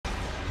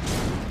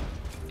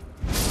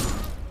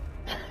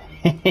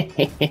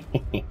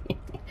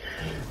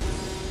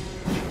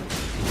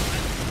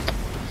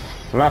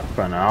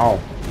Flippin' hell.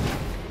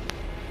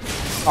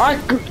 I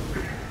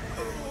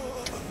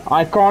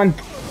can't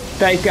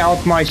take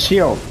out my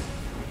shield.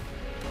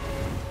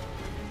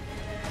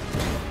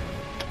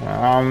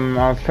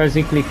 I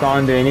physically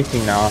can't do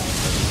anything now.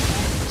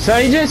 So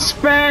he just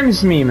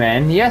spams me,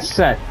 man. Yes,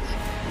 sir.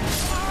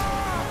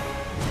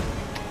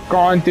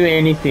 Can't do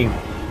anything.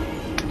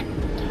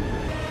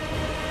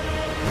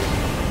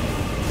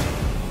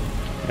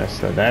 Yes,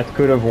 sir. That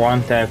could have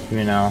one-tapped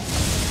me now.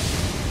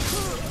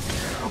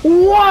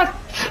 What?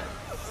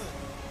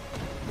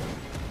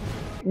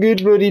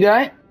 Good buddy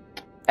day.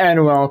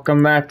 And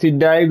welcome back.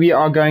 Today we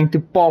are going to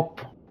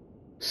pop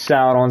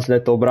Sauron's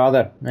little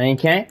brother.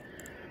 Okay?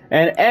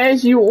 And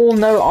as you all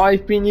know,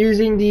 I've been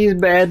using these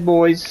bad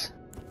boys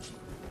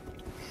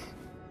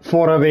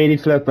for a very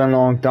flippin'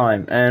 long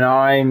time. And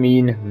I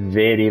mean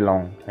very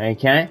long.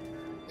 Okay?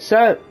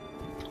 So,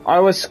 I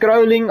was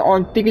scrolling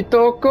on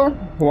TikTok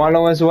while I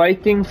was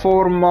waiting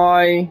for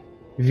my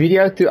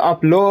video to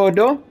upload.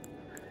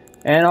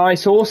 And I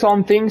saw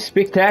something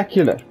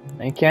spectacular.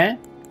 Okay?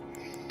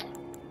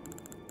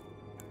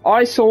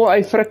 I saw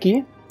a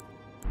frickie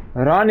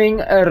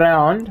running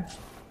around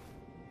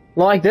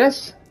like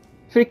this.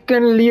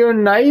 Freaking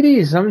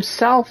Leonidas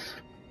himself.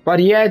 But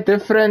he had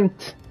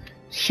different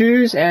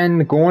shoes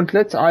and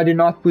gauntlets. I do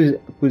not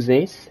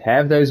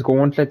have those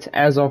gauntlets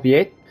as of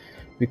yet,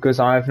 because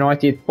I have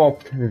not yet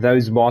popped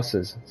those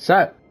bosses.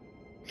 So,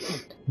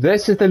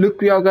 this is the look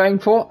we are going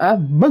for.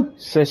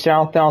 So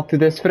shout out to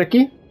this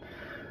frickie.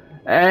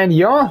 And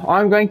yeah,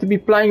 I'm going to be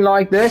playing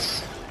like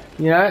this.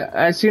 You know,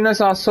 as soon as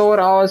I saw it,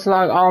 I was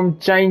like, I'm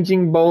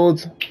changing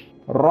builds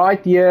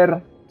right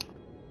here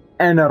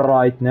and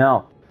right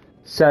now.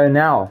 So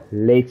now,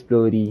 let's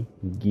bloody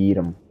get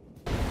him.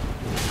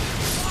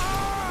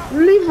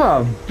 Leave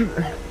him!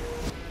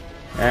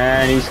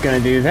 And he's gonna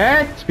do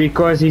that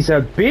because he's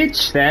a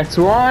bitch, that's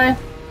why.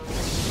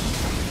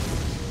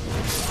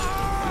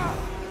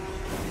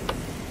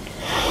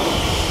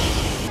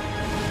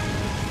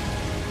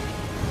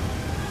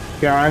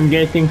 Okay, I'm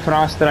getting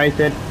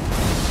frustrated.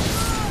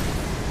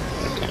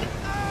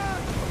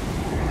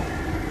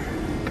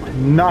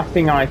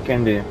 Nothing I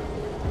can do.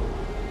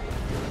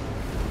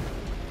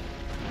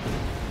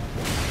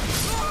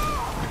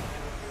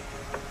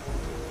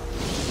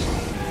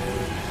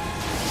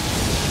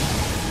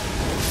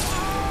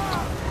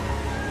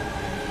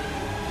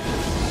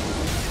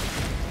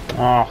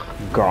 Oh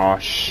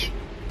gosh.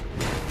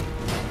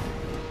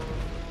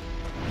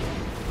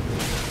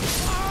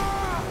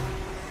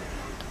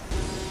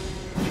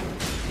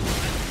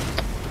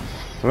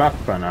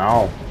 Flippin'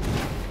 hell.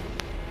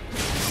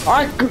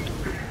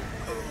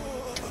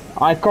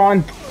 I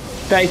can't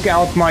take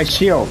out my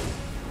shield.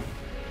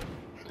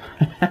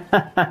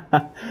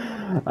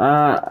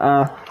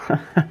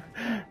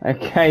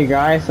 Okay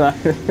guys, I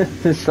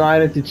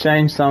decided to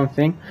change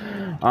something.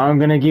 I'm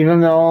gonna give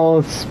him the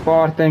old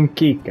Spartan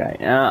kick.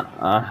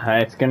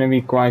 It's gonna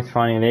be quite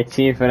funny. Let's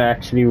see if it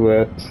actually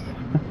works.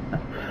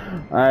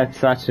 That's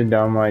such a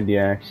dumb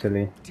idea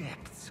actually.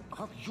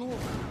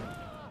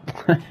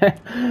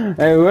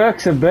 It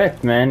works a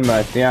bit, man,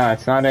 but yeah,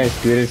 it's not as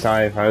good as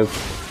I've hoped.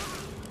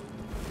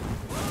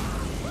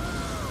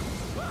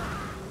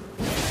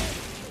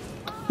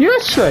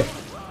 Yes, sir.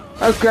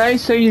 Okay,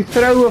 so you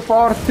throw with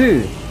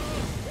R2.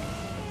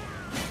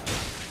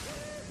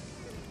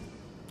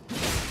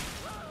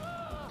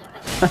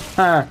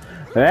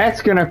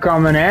 That's gonna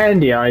come in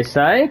handy, I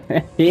say.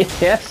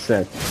 Yes,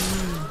 sir.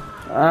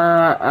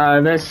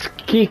 This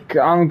kick,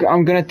 I'm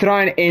gonna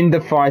try and end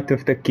the fight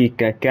with the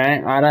kick,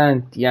 okay?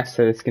 Yes,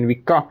 sir, it's gonna be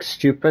cock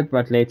stupid,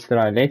 but let's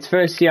try. Let's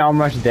first see how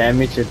much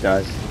damage it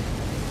does.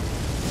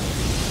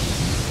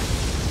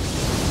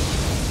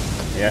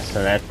 Yes,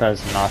 sir, that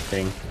does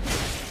nothing.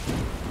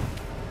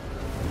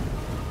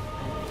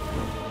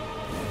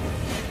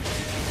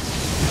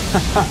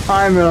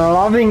 I'm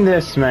loving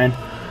this, man.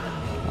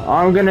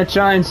 I'm gonna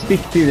try and stick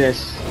to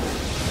this.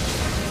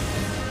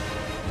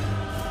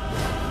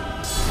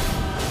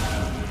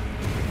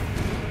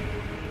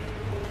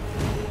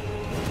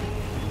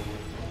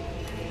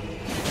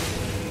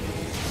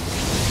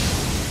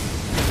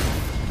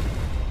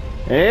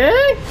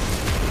 Eh?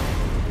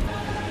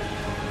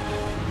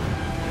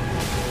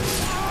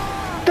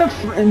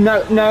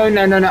 No.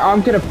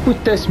 I'm gonna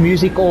put this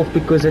music off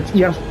because it's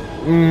ear.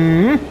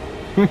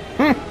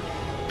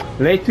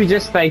 Let me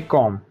just stay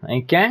calm,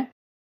 okay?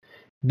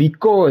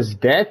 Because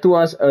that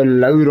was a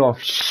load of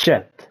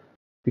shit.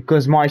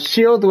 Because my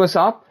shield was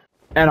up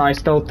and I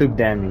still took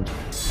damage.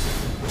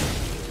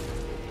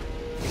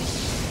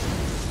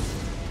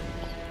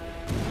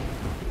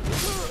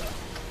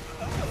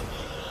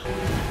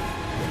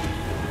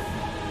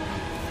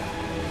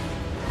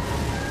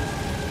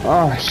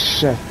 Oh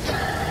shit.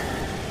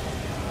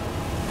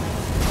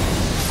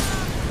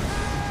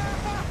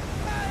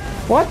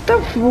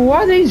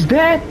 What is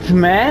that,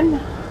 man?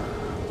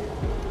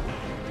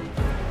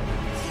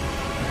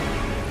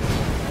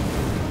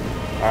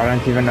 I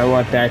don't even know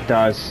what that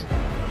does.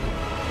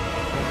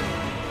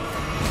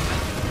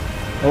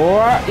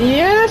 Oh,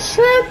 yes,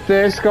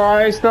 this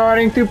guy is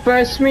starting to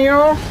piss me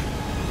off.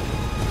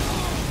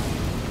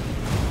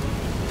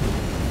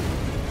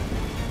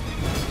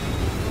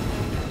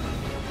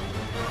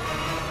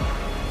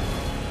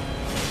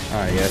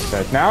 Oh, yes,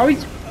 that now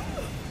he's...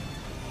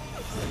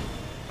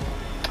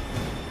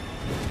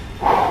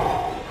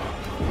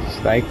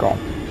 Stay calm.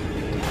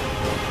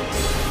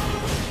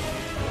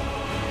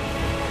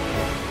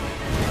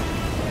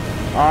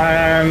 I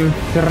am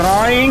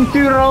trying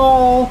to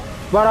roll,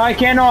 but I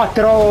cannot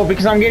roll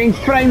because I'm getting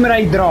frame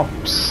rate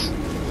drops.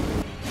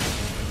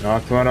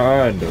 Not what I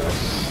heard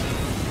this.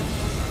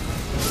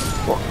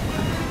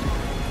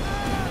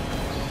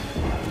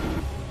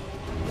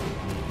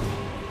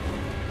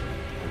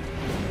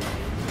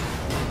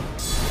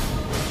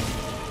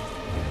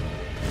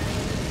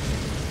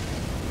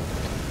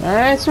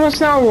 It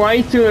was now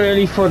way too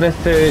early for the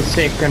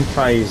second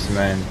phase,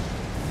 man.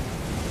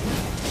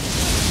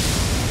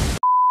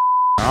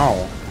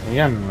 Oh,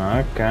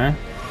 yeah, okay.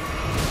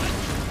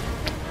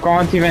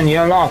 Can't even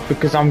heal up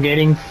because I'm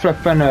getting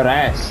flippin'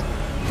 harassed.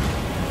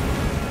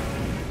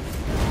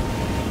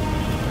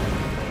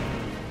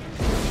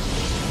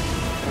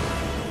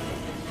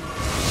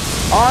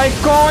 I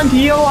can't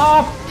heal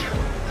up!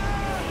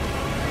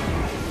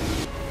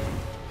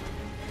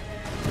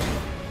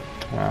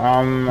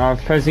 I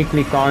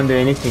physically can't do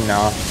anything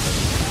now.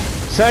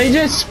 So he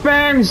just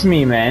spams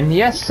me, man.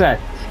 Yes, sir.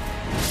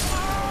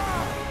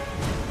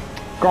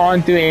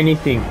 Can't do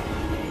anything.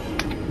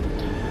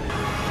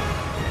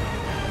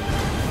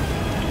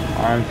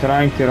 I'm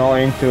trying to roll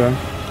into him.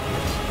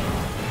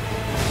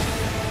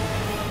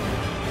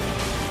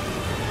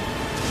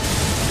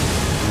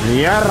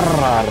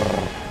 Yarrar.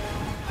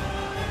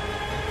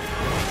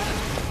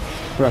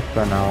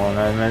 Flippin' hell,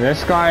 man.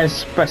 This guy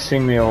is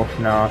pissing me off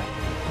now.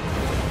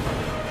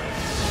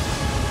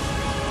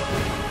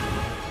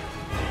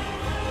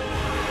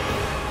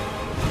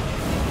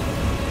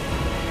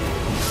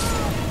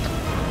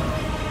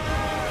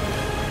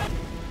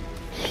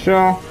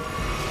 Sure.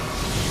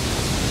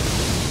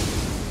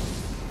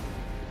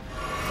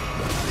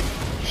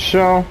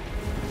 Sure.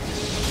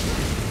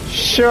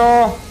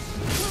 Sure.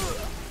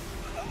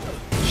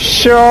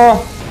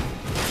 Sure.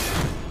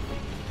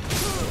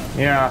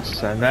 Yeah,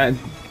 so that...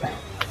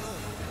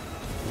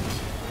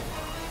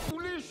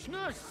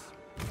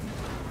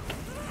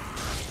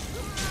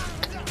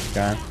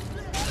 Okay.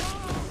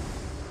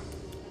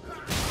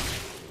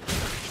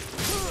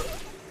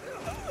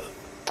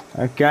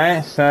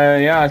 Okay, so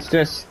yeah, it's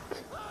just...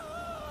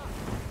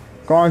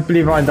 Can't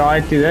believe I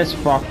died to this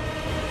fuck.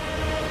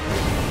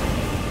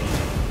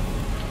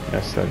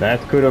 Yes, so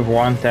that could have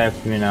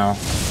one-tapped me now.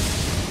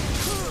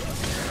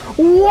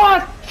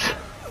 What?!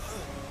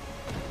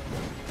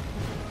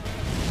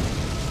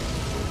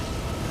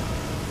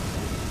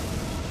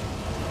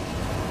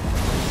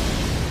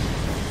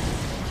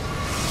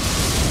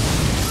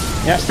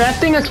 Yes, that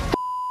thing is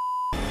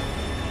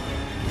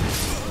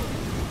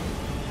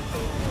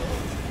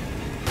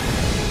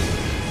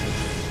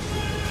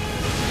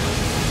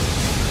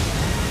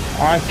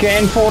I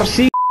can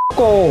foresee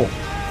all.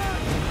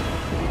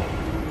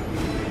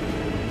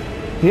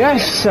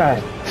 Yes,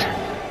 sir.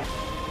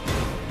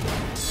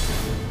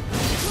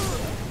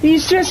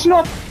 He's just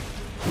not.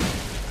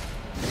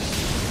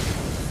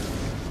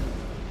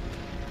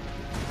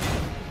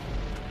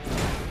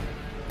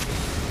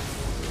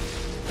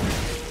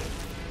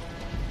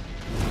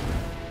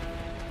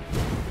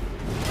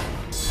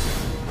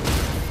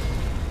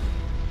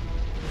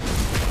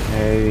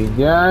 There we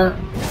go.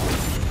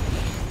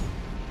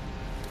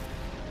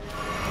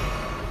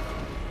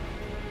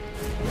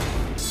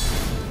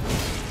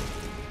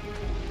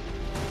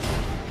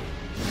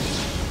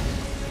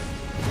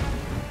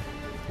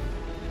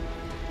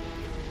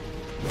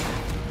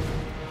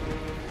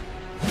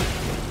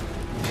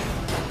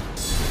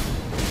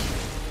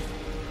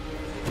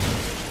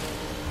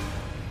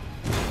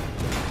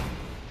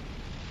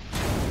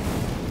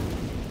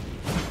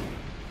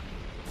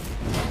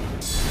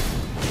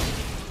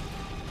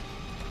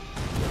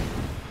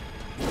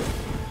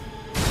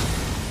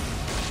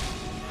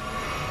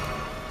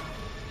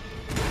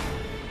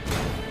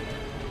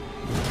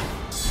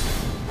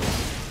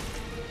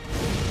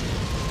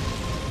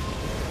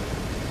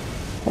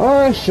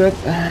 Oh shit.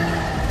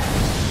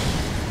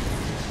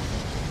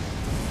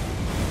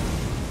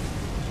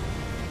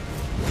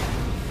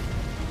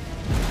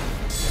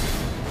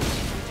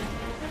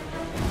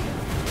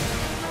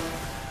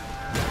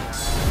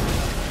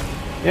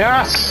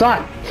 Yeah,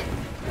 suck.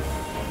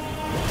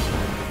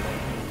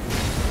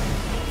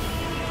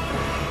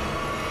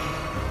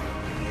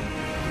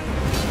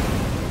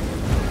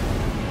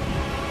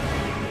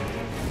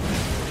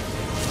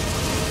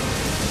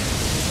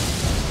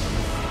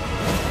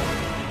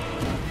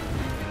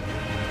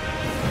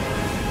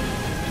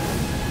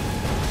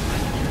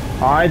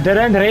 I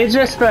didn't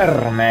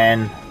register,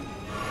 man.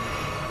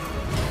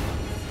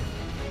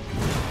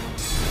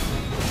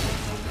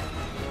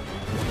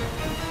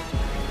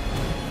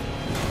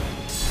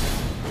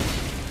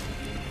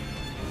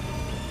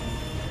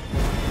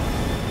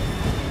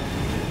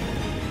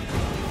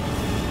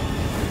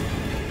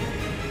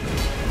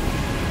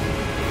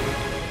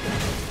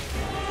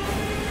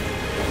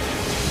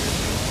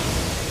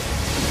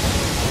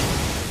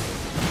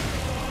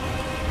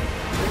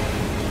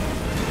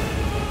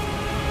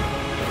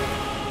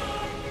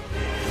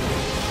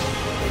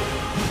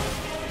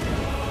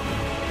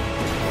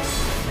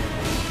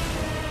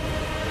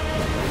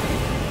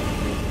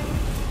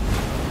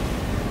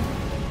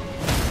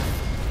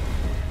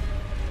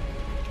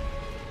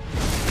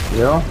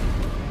 Yeah.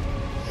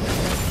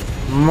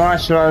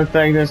 Much rather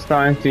take this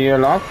time to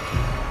heal up.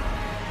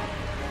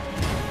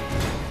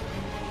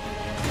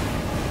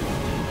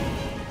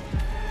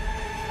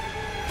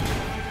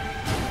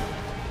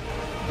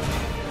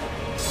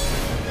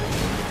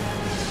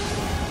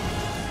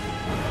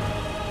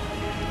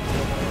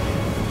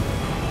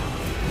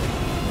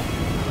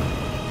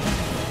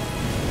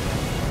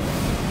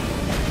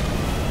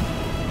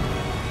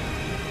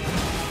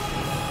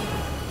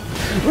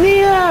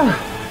 Nia!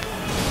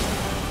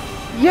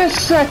 Yes,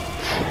 sir!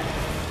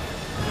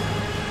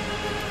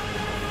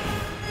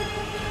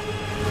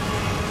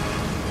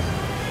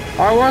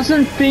 I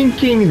wasn't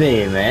thinking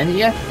there, man.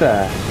 Yet.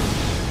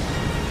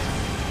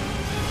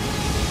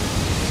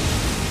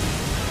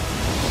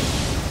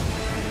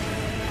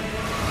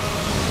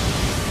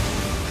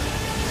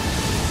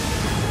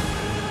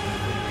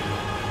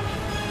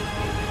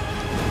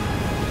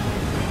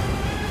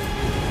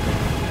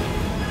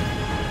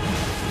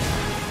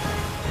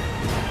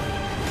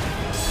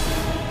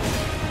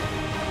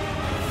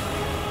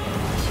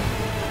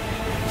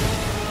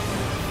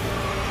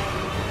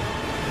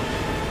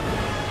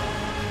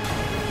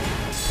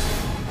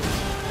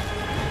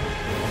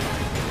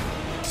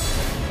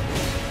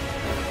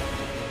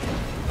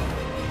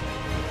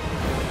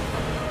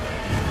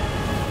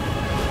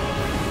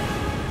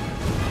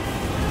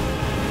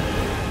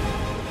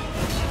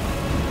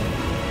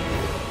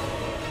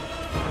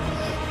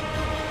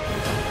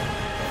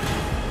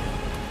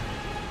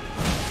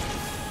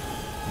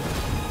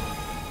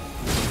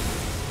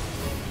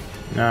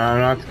 No, I'm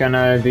not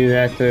gonna do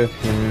that with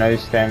no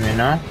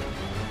stamina.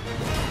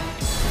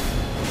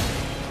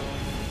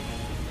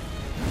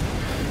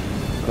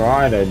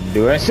 Gotta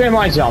do it.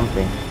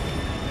 Semi-jumping.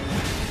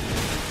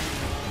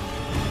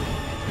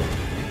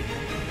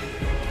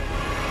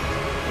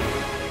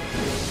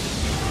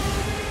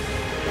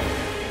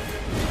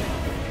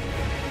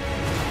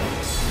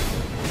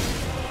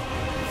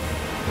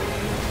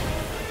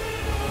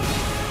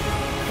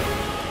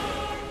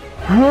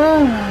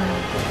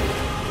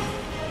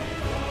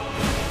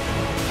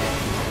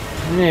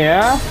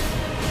 Yeah.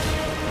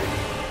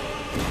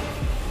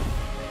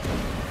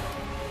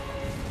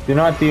 Do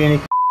not do any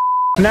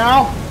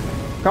now.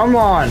 Come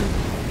on.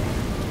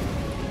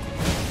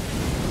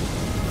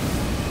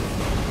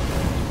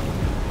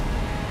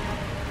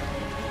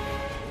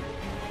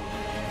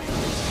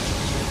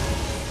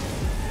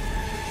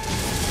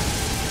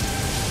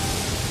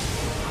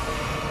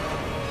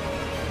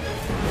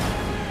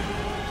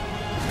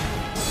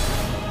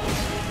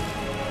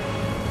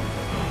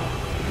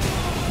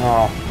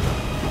 Oh.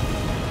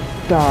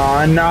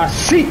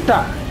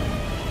 Tanasita!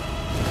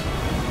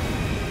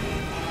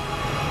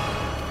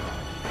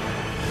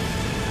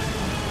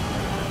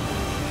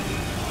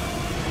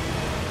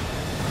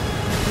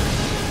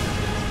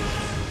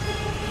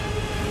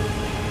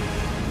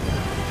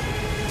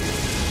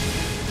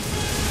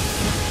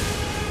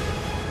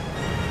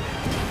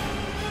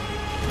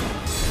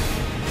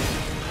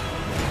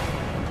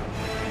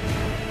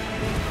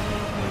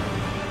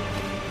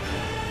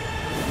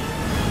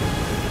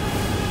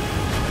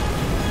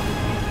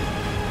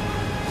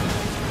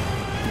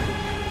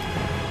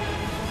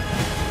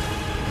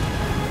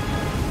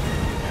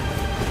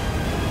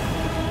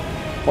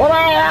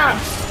 Hola!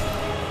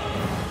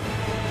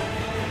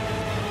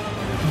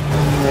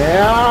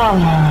 Yeah.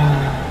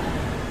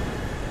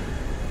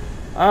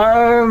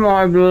 Oh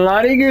my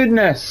bloody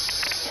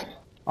goodness.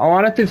 I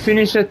wanted to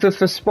finish it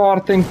with a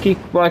Spartan kick,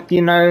 but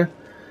you know,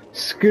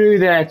 screw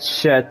that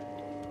shit.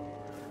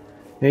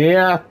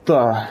 Yeah.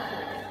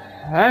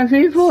 And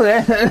people,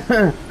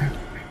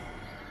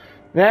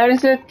 that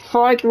is it.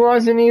 Fight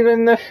wasn't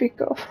even the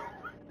thick of.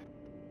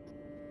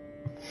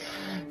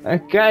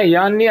 Okay,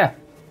 Janja.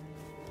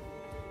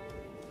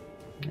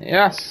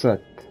 Yes,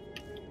 it.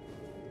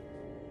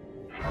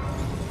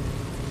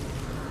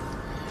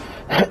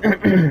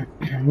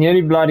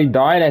 Nearly bloody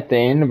died at the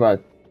end,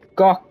 but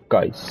cock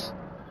guys.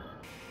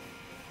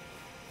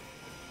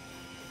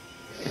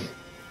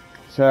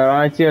 So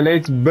right here,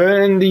 let's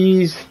burn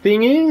these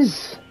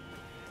thingies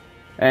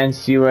and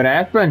see what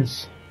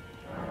happens.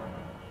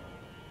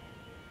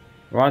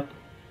 What?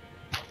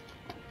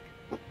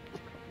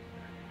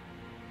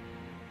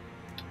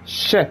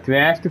 Shit, we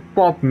have to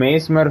pop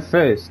Mesmer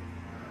first.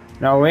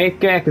 Now where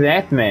cack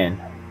that man?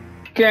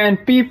 Okay,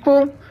 and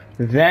people,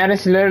 that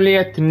is literally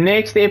it.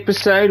 Next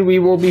episode we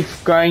will be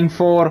going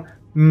for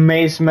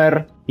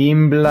Mesmer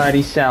him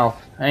bloody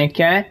self.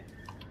 Okay?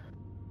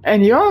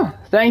 And yeah,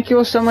 thank you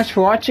all so much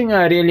for watching.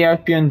 I really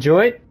hope you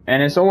enjoyed.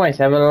 And as always,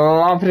 have a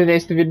lovely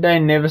rest of your day.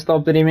 Never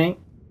stop dreaming.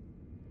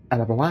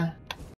 And bye bye.